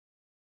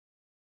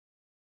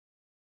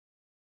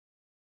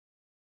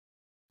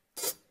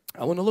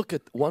I want to look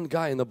at one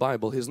guy in the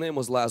Bible. His name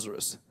was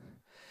Lazarus.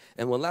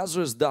 And when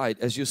Lazarus died,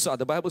 as you saw,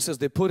 the Bible says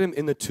they put him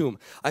in the tomb.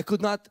 I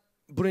could not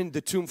bring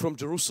the tomb from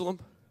Jerusalem,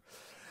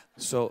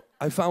 so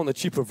I found a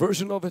cheaper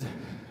version of it.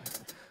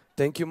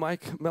 Thank you,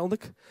 Mike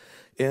Melnick.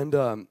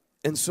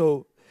 And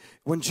so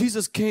when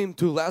Jesus came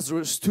to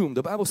Lazarus' tomb,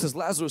 the Bible says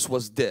Lazarus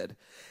was dead.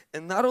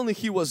 And not only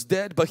he was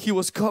dead, but he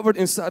was covered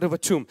inside of a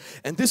tomb.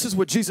 And this is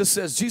what Jesus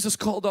says. Jesus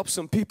called up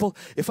some people.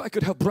 If I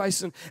could have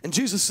Bryson. And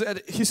Jesus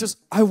said, He says,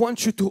 I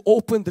want you to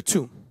open the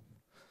tomb.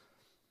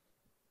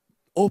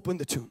 Open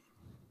the tomb.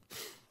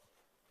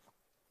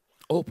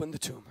 Open the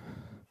tomb.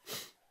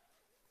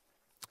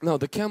 Now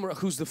the camera,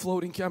 who's the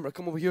floating camera,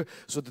 come over here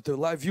so that the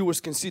live viewers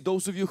can see.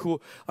 Those of you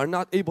who are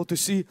not able to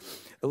see,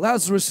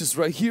 Lazarus is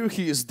right here.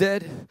 He is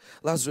dead.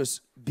 Lazarus,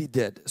 be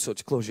dead. So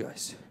close your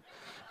eyes.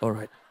 All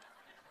right.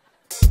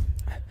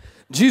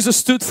 Jesus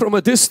stood from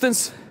a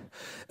distance,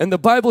 and the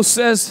Bible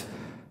says,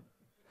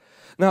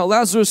 now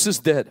Lazarus is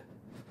dead.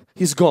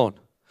 He's gone.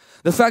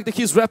 The fact that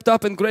he's wrapped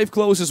up in grave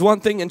clothes is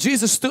one thing, and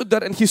Jesus stood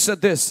there and He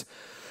said this.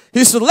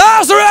 He said,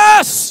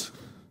 Lazarus,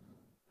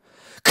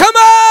 come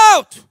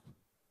out!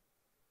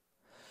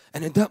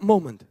 And in that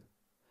moment,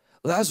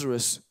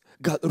 Lazarus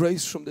got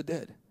raised from the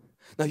dead.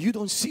 Now you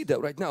don't see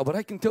that right now, but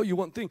I can tell you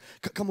one thing.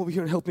 Come over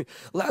here and help me.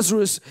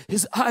 Lazarus,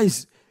 his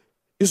eyes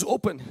is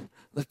open.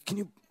 Like, can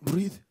you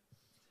breathe?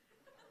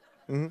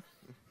 Mm-hmm.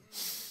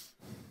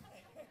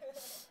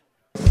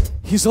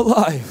 He's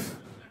alive.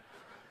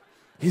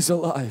 He's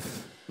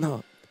alive.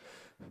 Now,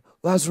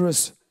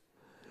 Lazarus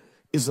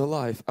is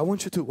alive. I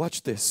want you to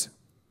watch this.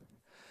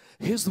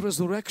 His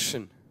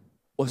resurrection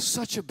was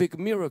such a big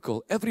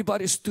miracle.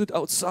 Everybody stood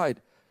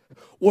outside,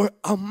 were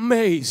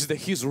amazed that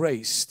he's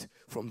raised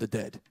from the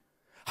dead.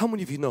 How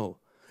many of you know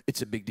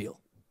it's a big deal?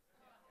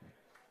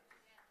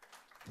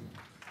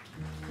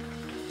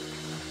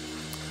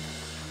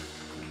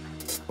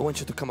 I want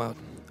you to come out.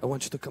 I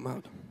want you to come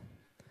out.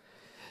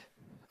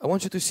 I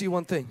want you to see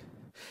one thing.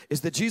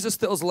 Is that Jesus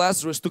tells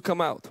Lazarus to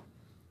come out.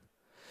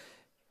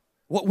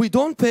 What we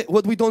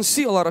don't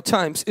see a lot of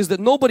times is that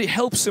nobody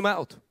helps him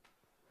out.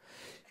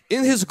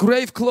 In his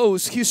grave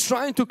clothes, he's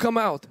trying to come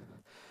out.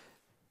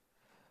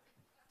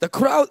 The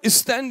crowd is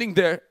standing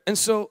there,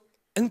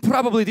 and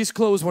probably these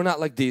clothes were not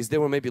like these. They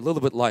were maybe a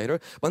little bit lighter.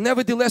 But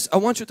nevertheless, I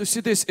want you to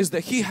see this, is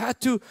that he had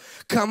to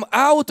come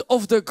out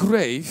of the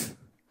grave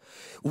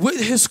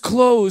with his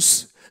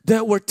clothes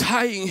that were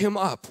tying him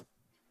up.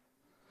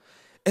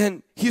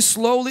 And he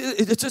slowly,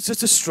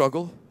 it's a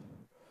struggle.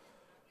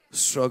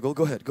 Struggle,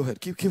 go ahead,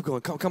 keep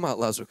going. Come out,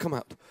 Lazarus, come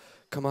out.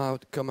 Come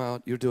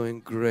out, you're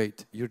doing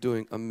great, you're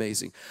doing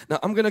amazing. Now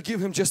I'm gonna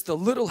give him just a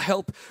little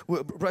help.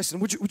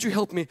 Bryson, would you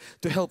help me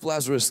to help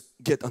Lazarus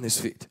get on his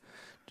feet?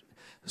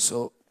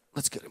 So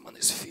let's get him on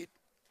his feet.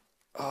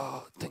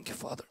 Oh, thank you,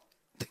 Father.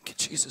 Thank you,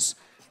 Jesus.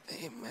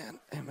 Amen,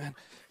 amen,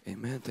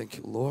 amen. Thank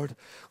you, Lord.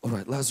 All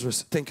right,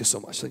 Lazarus, thank you so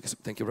much.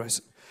 Thank you,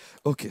 Bryson.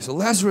 Okay, so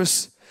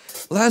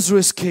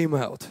Lazarus came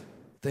out.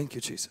 Thank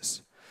you,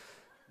 Jesus.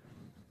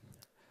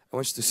 I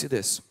want you to see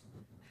this.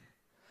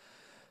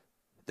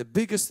 The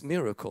biggest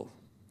miracle,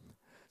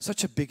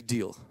 such a big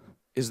deal,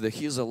 is that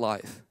he's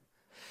alive.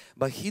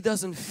 But he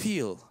doesn't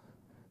feel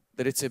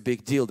that it's a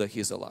big deal that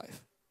he's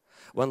alive.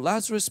 When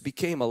Lazarus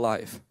became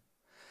alive,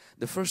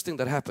 the first thing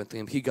that happened to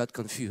him, he got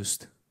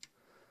confused.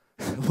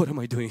 What am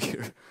I doing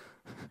here?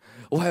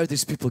 Why are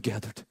these people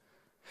gathered?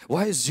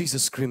 Why is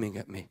Jesus screaming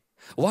at me?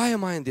 Why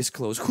am I in these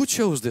clothes? Who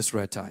chose this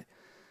red tie?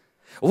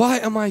 Why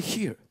am I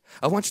here?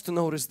 I want you to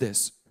notice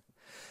this.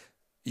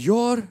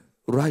 Your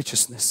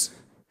righteousness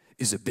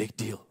is a big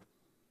deal.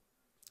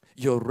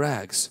 Your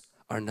rags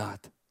are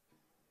not.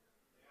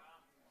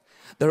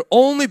 They're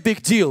only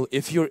big deal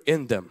if you're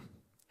in them.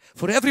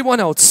 For everyone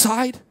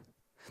outside,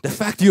 the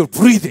fact you're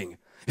breathing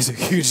is a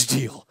huge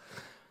deal.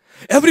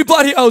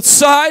 Everybody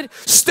outside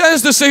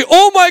stands to say,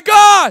 oh my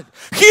God,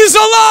 he's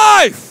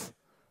alive.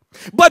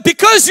 But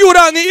because you're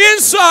on the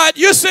inside,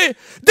 you say,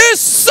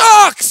 this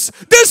sucks,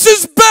 this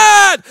is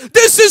bad,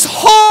 this is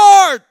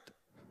hard.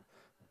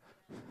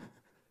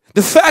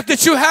 The fact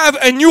that you have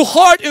a new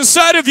heart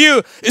inside of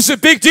you is a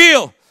big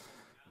deal.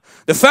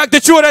 The fact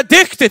that you are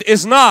addicted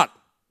is not.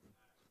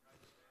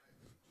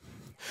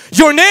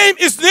 Your name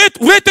is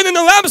written in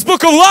the Lamb's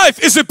Book of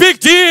Life is a big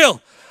deal.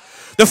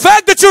 The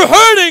fact that you're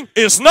hurting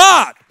is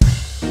not.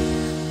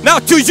 Now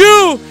to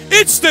you,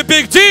 it's the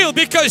big deal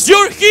because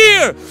you're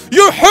here,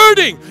 you're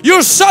hurting,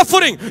 you're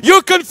suffering,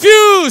 you're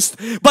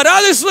confused. But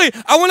honestly,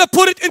 I want to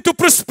put it into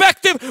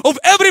perspective of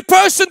every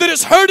person that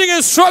is hurting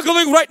and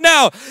struggling right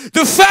now.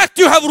 The fact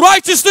you have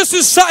righteousness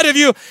inside of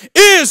you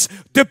is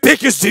the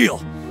biggest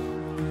deal.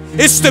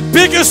 It's the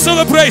biggest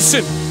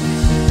celebration.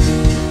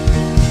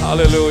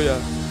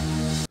 Hallelujah.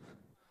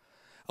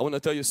 I want to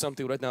tell you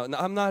something right now. Now,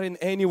 I'm not in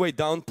any way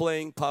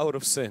downplaying power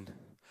of sin.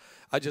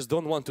 I just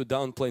don't want to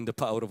downplay the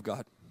power of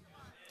God.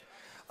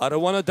 I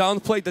don't want to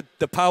downplay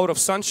the power of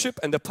sonship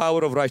and the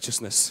power of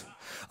righteousness.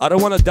 I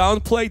don't want to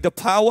downplay the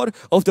power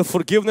of the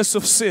forgiveness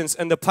of sins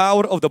and the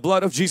power of the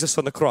blood of Jesus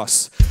on the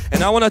cross.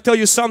 And I want to tell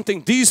you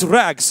something, these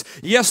rags,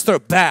 yes they're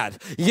bad,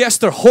 yes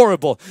they're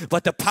horrible,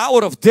 but the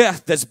power of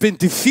death that's been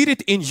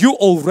defeated in you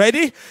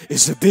already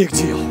is a big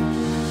deal.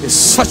 It's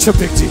such a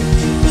big deal.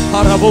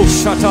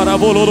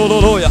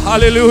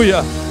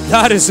 Hallelujah.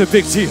 That is a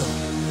big deal.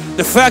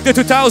 The fact that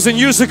 2,000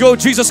 years ago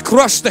Jesus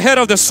crushed the head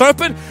of the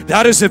serpent,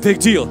 that is a big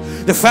deal.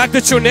 The fact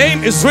that your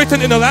name is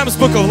written in the Lamb's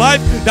Book of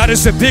Life, that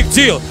is a big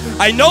deal.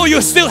 I know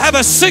you still have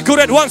a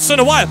cigarette once in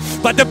a while,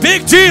 but the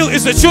big deal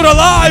is that you're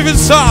alive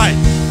inside.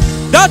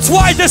 That's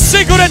why the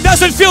cigarette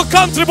doesn't feel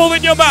comfortable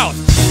in your mouth.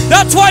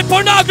 That's why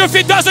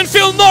pornography doesn't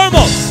feel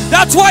normal.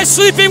 That's why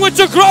sleeping with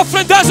your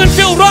girlfriend doesn't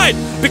feel right,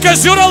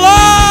 because you're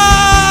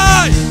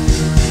alive.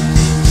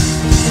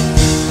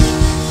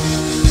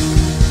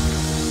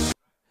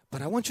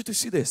 But I want you to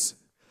see this.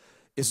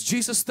 Is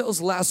Jesus tells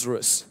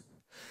Lazarus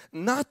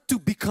not to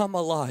become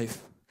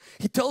alive.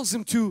 He tells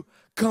him to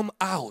come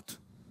out.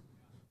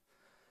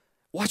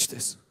 Watch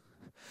this.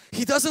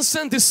 He doesn't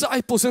send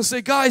disciples and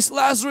say, guys,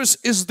 Lazarus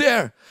is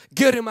there,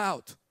 get him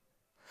out.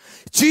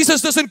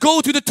 Jesus doesn't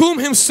go to the tomb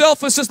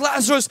himself and says,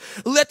 Lazarus,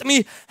 let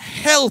me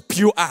help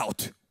you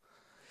out.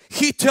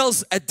 He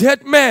tells a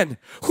dead man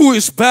who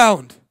is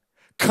bound,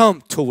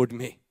 come toward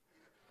me.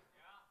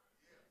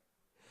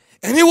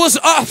 And it was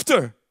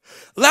after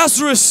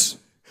Lazarus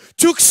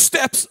took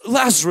steps.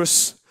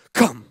 Lazarus,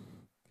 come,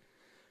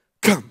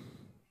 come,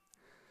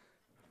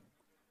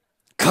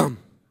 come,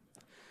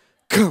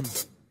 come,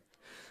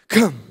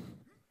 come,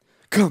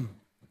 come.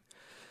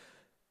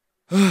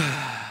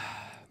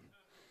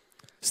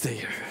 Stay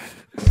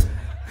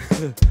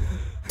here.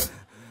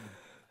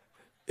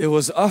 It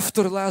was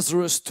after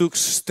Lazarus took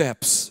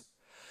steps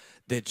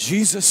that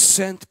Jesus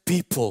sent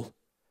people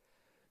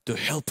to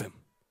help him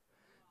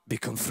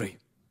become free.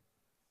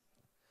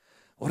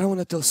 What I want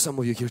to tell some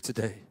of you here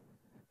today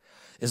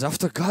is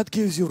after God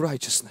gives you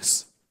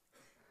righteousness,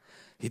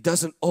 He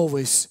doesn't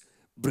always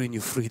bring you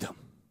freedom,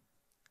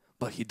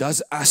 but He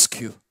does ask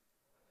you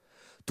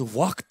to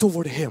walk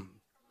toward Him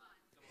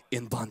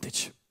in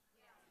bondage.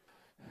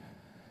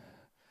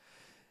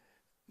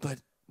 But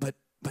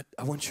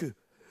I want you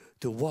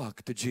to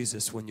walk to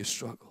Jesus when you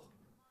struggle.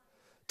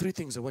 3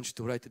 things I want you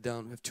to write it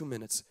down. We have 2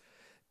 minutes.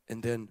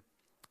 And then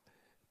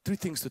 3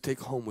 things to take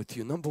home with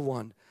you. Number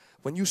 1,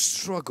 when you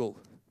struggle,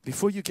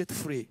 before you get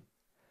free,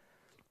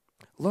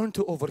 learn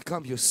to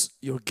overcome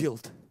your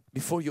guilt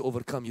before you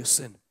overcome your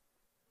sin.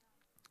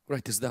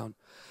 Write this down.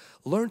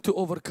 Learn to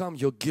overcome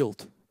your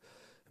guilt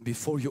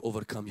before you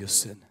overcome your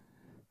sin.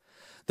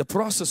 The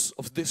process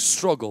of this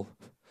struggle,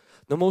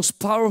 the most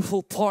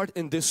powerful part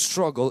in this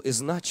struggle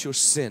is not your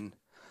sin,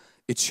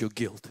 it's your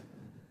guilt.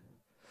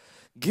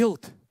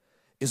 Guilt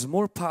is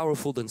more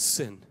powerful than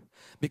sin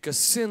because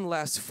sin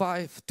lasts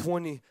 5,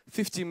 20,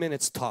 50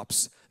 minutes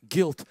tops.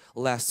 Guilt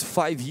lasts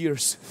 5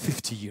 years,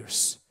 50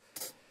 years.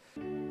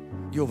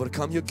 You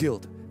overcome your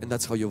guilt, and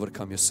that's how you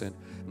overcome your sin.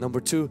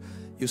 Number 2,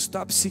 you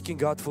stop seeking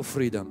God for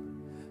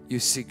freedom. You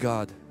seek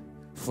God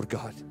for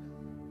God.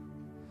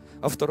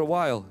 After a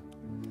while,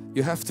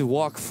 you have to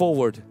walk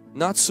forward,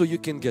 not so you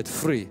can get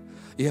free.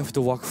 You have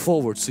to walk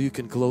forward so you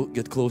can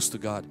get close to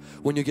God.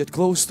 When you get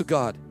close to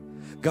God,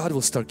 God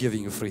will start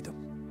giving you freedom.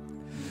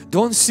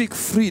 Don't seek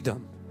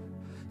freedom,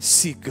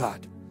 seek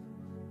God.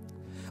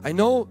 I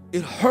know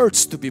it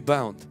hurts to be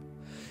bound.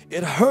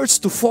 It hurts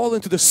to fall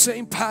into the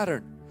same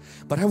pattern.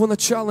 But I want to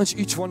challenge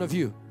each one of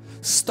you.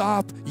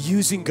 Stop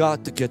using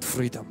God to get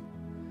freedom.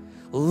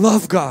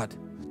 Love God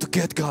to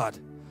get God.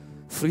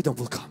 Freedom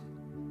will come.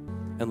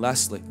 And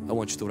lastly, I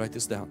want you to write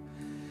this down.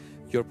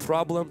 Your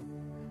problem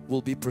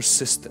will be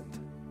persistent.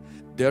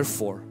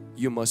 Therefore,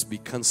 you must be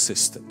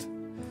consistent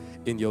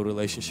in your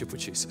relationship with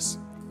Jesus.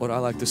 Or I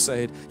like to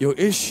say it, your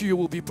issue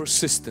will be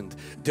persistent.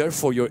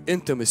 Therefore, your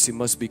intimacy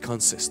must be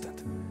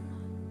consistent.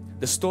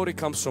 The story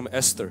comes from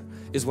Esther.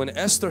 Is when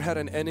Esther had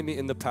an enemy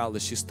in the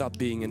palace, she stopped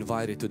being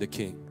invited to the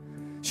king.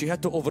 She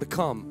had to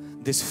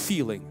overcome this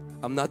feeling,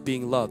 I'm not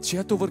being loved. She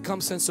had to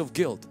overcome sense of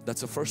guilt. That's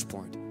the first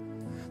point.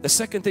 The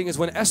second thing is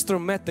when Esther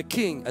met the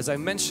king, as I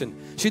mentioned,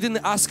 she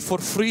didn't ask for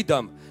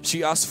freedom,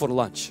 she asked for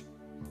lunch.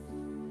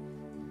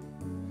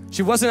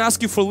 She wasn't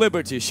asking for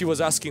liberty, she was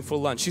asking for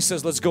lunch. She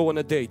says, let's go on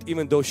a date,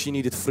 even though she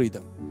needed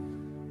freedom.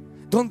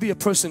 Don't be a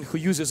person who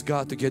uses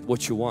God to get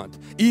what you want.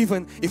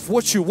 Even if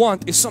what you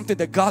want is something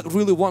that God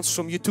really wants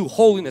from you too,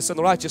 holiness and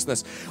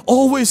righteousness.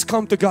 Always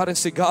come to God and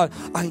say, God,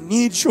 I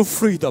need your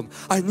freedom.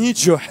 I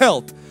need your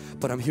help.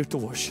 But I'm here to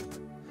worship.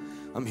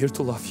 I'm here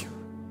to love you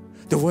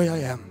the way I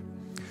am.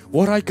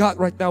 What I got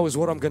right now is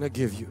what I'm going to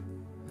give you.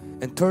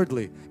 And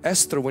thirdly,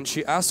 Esther, when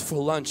she asked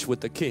for lunch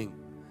with the king,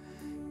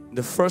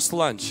 the first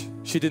lunch,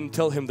 she didn't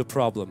tell him the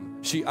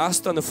problem. She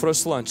asked on the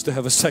first lunch to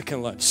have a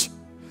second lunch.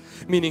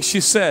 Meaning she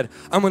said,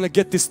 I'm going to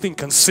get this thing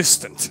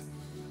consistent.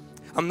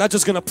 I'm not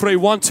just going to pray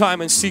one time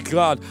and seek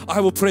God.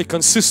 I will pray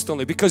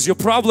consistently because your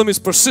problem is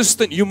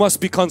persistent. You must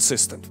be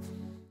consistent.